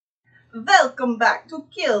Welcome back to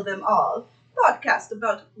Kill Them All, podcast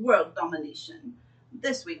about world domination.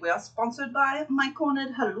 This week we are sponsored by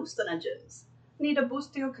myconid hallucinogens. Need a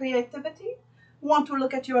boost to your creativity? Want to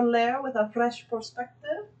look at your lair with a fresh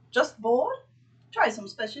perspective? Just bored? Try some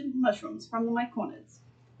special mushrooms from the myconids.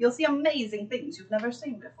 You'll see amazing things you've never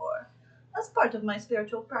seen before. As part of my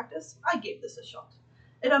spiritual practice, I gave this a shot.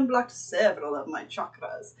 It unblocked several of my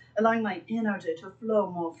chakras, allowing my energy to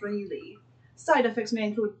flow more freely. Side effects may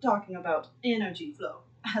include talking about energy flow,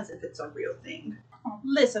 as if it's a real thing.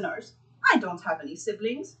 Listeners, I don't have any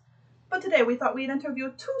siblings, but today we thought we'd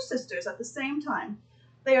interview two sisters at the same time.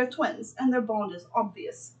 They are twins, and their bond is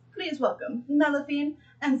obvious. Please welcome Nelaphine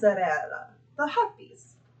and Zerera, the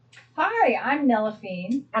harpies. Hi, I'm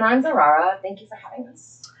Nelaphine. And I'm Zerera. Thank you for having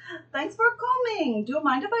us. Thanks for coming. Do you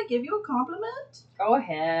mind if I give you a compliment? Go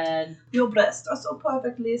ahead. Your breasts are so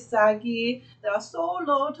perfectly saggy. They are so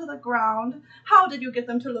low to the ground. How did you get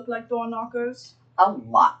them to look like door knockers? A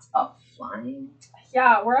lot of flying.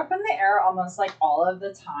 Yeah, we're up in the air almost like all of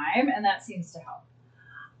the time, and that seems to help.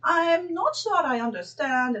 I'm not sure I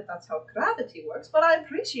understand if that's how gravity works, but I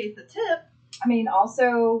appreciate the tip. I mean,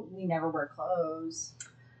 also, we never wear clothes.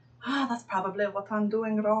 That's probably what I'm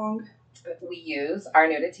doing wrong. We use our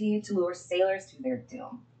nudity to lure sailors to their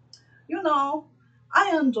doom. You know,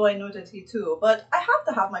 I enjoy nudity too, but I have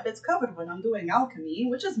to have my bits covered when I'm doing alchemy,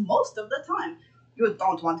 which is most of the time. You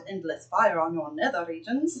don't want endless fire on your nether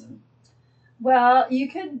regions. Well, you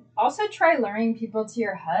could also try luring people to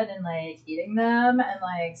your hut and, eating them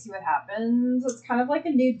and, see what happens. It's kind of like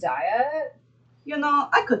a new diet. You know,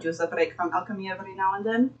 I could use a break from alchemy every now and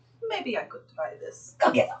then. Maybe I could try this.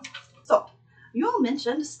 Go get them. So, you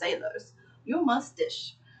mentioned sailors. You must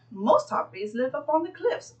dish. Most harpies live up on the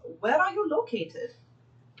cliffs. Where are you located?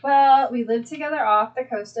 Well, we lived together off the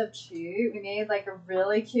coast of Chu. We made, a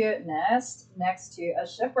really cute nest next to a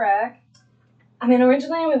shipwreck. I mean,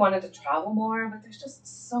 originally we wanted to travel more, but there's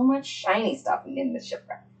just so much shiny stuff in the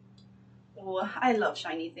shipwreck. Oh, I love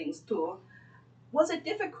shiny things too. Was it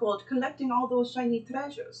difficult collecting all those shiny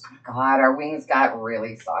treasures? God, our wings got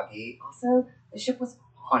really soggy. Also, the ship was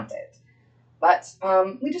haunted. But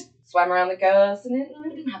we just swam around the coast, and we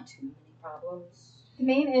didn't have too many problems. The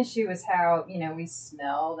main issue was how, we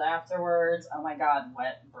smelled afterwards. Oh my God,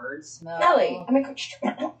 wet bird smell. Nelly, I mean,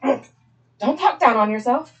 don't talk down on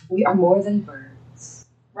yourself. We are more than birds.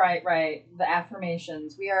 Right. The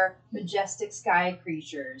affirmations. We are majestic sky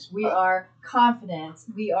creatures. We are confident.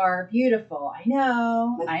 We are beautiful. I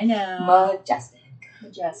know. Majestic.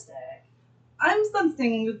 I'm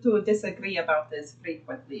something to disagree about this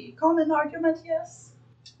frequently. Common argument, yes?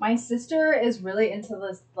 My sister is really into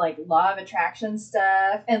this, law of attraction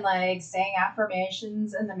stuff and, saying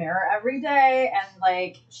affirmations in the mirror every day.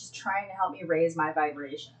 And, she's trying to help me raise my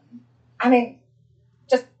vibration. I mean,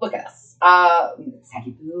 just look at us.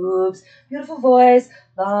 Saggy boobs, beautiful voice,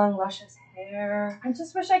 long, luscious hair. I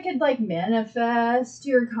just wish I could, manifest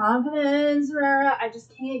your confidence, Rara. I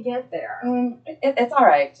just can't get there. It's all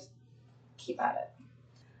right. Just keep at it.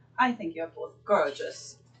 I think you're both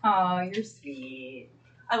gorgeous. Oh, you're sweet.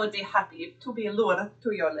 I would be happy to be lured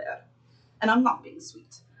to your lair. And I'm not being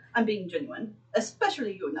sweet. I'm being genuine.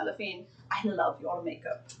 Especially you, Nelaphine. I love your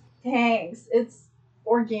makeup. Thanks. It's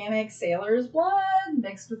organic sailor's blood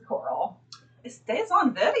mixed with coral. It stays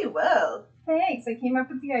on very well. Thanks. I came up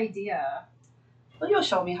with the idea. Will you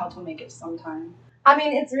show me how to make it sometime? I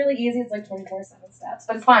mean, it's really easy. It's 24/7 steps,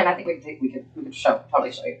 but it's fine. I think we could totally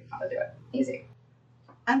show you how to do it. Easy.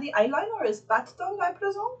 And the eyeliner is bat tongue, I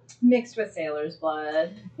presume? Mixed with sailor's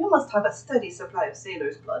blood. You must have a steady supply of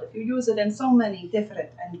sailor's blood if you use it in so many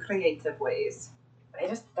different and creative ways. They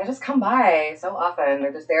just come by so often.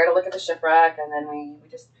 They're just there to look at the shipwreck, and then we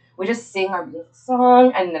just sing our beautiful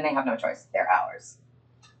song, and then they have no choice. They're ours.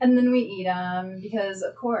 And then we eat them because,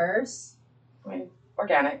 of course, I mean,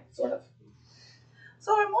 organic, sort of.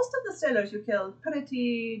 So are most of the sailors you killed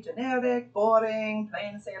pretty, generic, boring,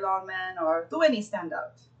 plain sailormen, or do any stand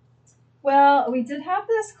out? Well, we did have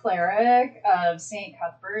this cleric of St.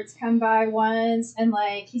 Cuthbert's come by once, and,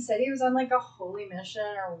 he said he was on, a holy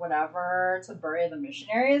mission or whatever to bury the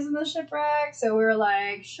missionaries in the shipwreck. So we were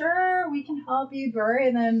like, sure, we can help you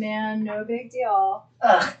bury them, man. No big deal.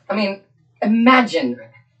 Ugh. I mean, imagine,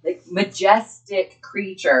 majestic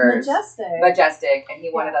creatures. Majestic, and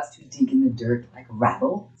he wanted us to dig in the dirt like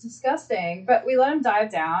rabble. It's disgusting. But we let him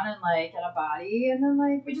dive down and, get a body, and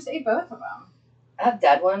then, we just ate both of them. That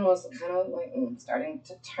dead one was kind of starting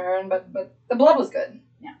to turn, but the blood was good.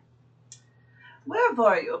 Yeah. Where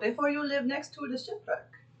were you before you lived next to the shipwreck?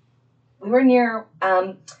 We were near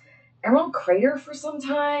Emerald Crater for some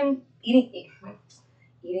time, eating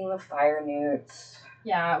the fire newts.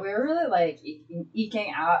 Yeah, we were really like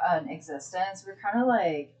eking out an existence. We were kind of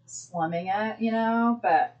like slumming it, you know,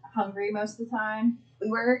 but hungry most of the time. We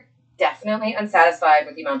were definitely unsatisfied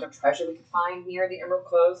with the amount of treasure we could find near the Emerald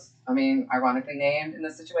Coast. I mean, ironically named in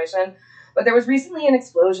this situation. But there was recently an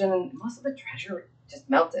explosion and most of the treasure just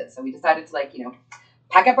melted. So we decided to, like,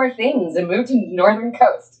 pack up our things and move to the northern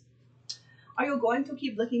coast. Are you going to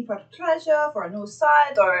keep looking for treasure for a new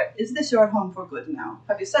site, or is this your home for good now?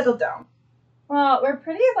 Have you settled down? Well, we're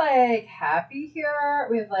pretty like happy here.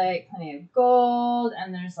 We have like plenty of gold,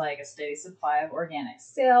 and there's like a steady supply of organic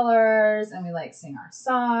sailors, and we like sing our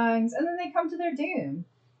songs, and then they come to their doom.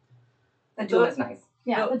 The doom is nice.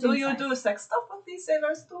 Yeah, Do you do sex stuff with these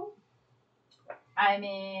sailors too? I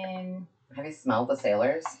mean, Have you smelled the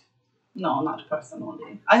sailors? No, not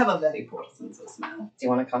personally. I have a very poor sense of smell. Do you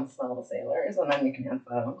want to come smell the sailors? And then we can answer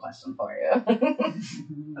that one question for you.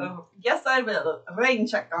 Oh, yes, I will. Rain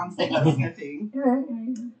check on sailor sniffing.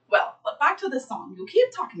 Well, but back to the song. You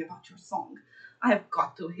keep talking about your song. I have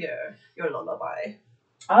got to hear your lullaby.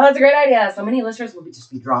 Oh, that's a great idea. So many listeners will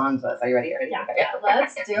just be drawn to us. Are you ready? yeah,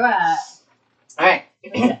 let's do it. All right.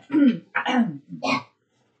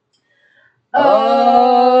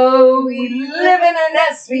 Oh, we live in a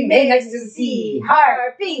nest we made next to the sea.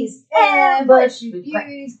 Harpies, ambush,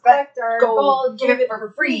 beauties, collect our gold, give it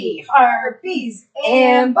for free. Harpies,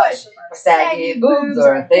 ambush, Saggy boobs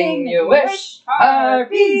or a thing you wish.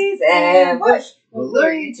 Harpies, ambush, will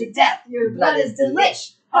lure you to death. Your blood is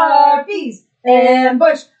delish. Harpies,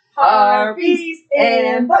 ambush, harpies,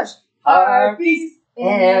 ambush, harpies,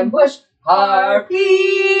 ambush,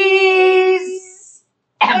 harpies,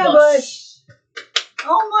 ambush.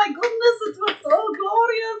 Oh my goodness, it was so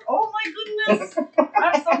glorious. Oh my goodness.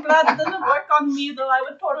 I'm so glad it didn't work on me, though I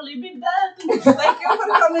would totally be dead. Thank you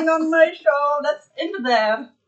for coming on my show. Let's end there.